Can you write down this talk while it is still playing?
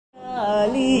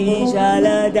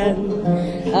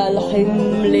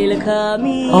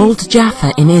Old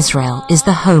Jaffa in Israel is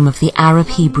the home of the Arab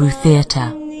Hebrew Theatre,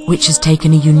 which has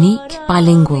taken a unique,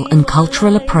 bilingual and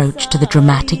cultural approach to the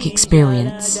dramatic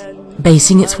experience,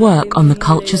 basing its work on the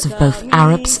cultures of both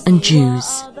Arabs and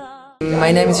Jews.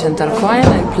 My name is Chantal Cohen.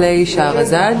 I play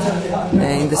Shahrazad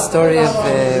in the story of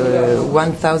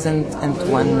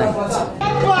 1001 Night.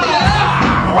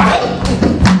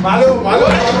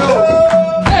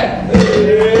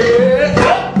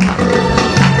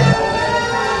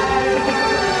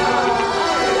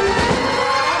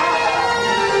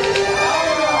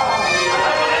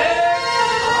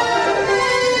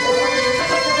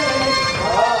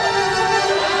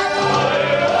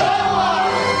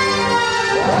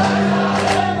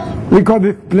 We call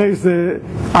this place the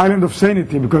Island of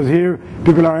Sanity because here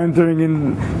people are entering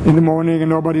in the morning and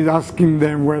nobody's asking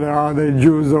them whether are they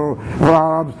Jews or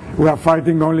Arabs. We are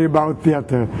fighting only about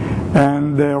theater.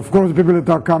 And of course the people that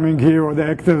are coming here or the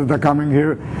actors that are coming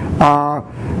here,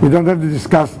 we don't have to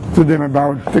discuss to them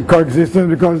about the coexistence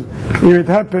because here it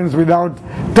happens without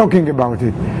talking about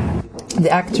it. The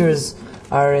actors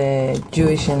are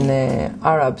Jewish and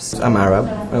Arabs. I'm Arab.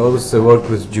 I always work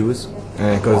with Jews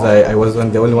because I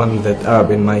wasn't the only one that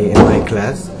Arab in my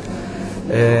class.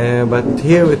 But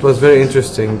here it was very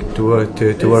interesting to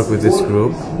work with this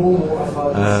group.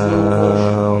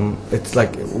 It's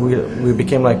like we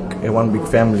became like one big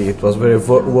family. It was very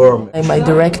warm. My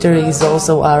director is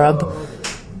also Arab.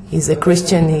 He's a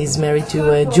Christian. He's married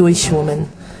to a Jewish woman.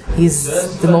 He's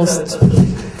the most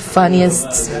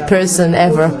funniest person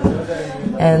ever,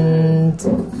 and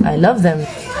I love them.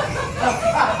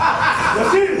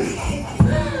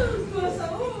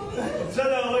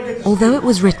 Although it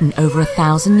was written over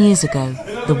 1,000 years ago,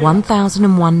 The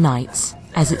 1001 Nights,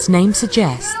 as its name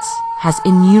suggests, has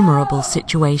innumerable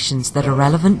situations that are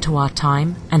relevant to our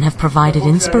time and have provided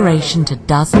inspiration to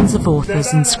dozens of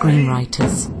authors and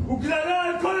screenwriters.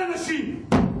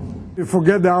 You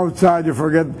forget the outside, you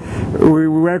forget we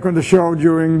work on the show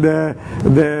during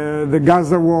the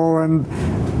Gaza war, and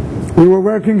we were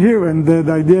working here, and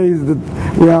the idea is that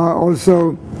we are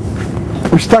also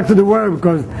stuck to the work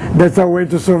because that's our way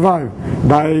to survive,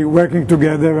 by working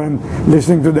together and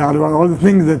listening to the other one, all the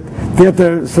things that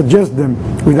theater suggests them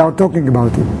without talking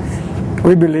about it.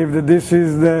 We believe that this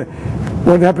is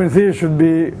what happens here should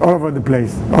be all over the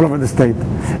place, all over the state.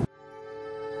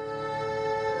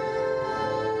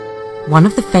 One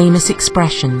of the famous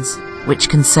expressions, which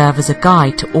can serve as a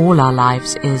guide to all our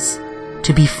lives, is,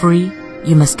 "To be free,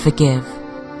 you must forgive."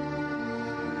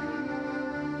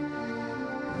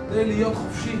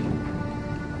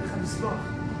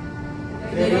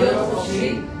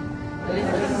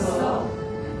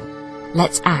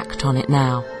 Let's act on it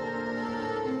now.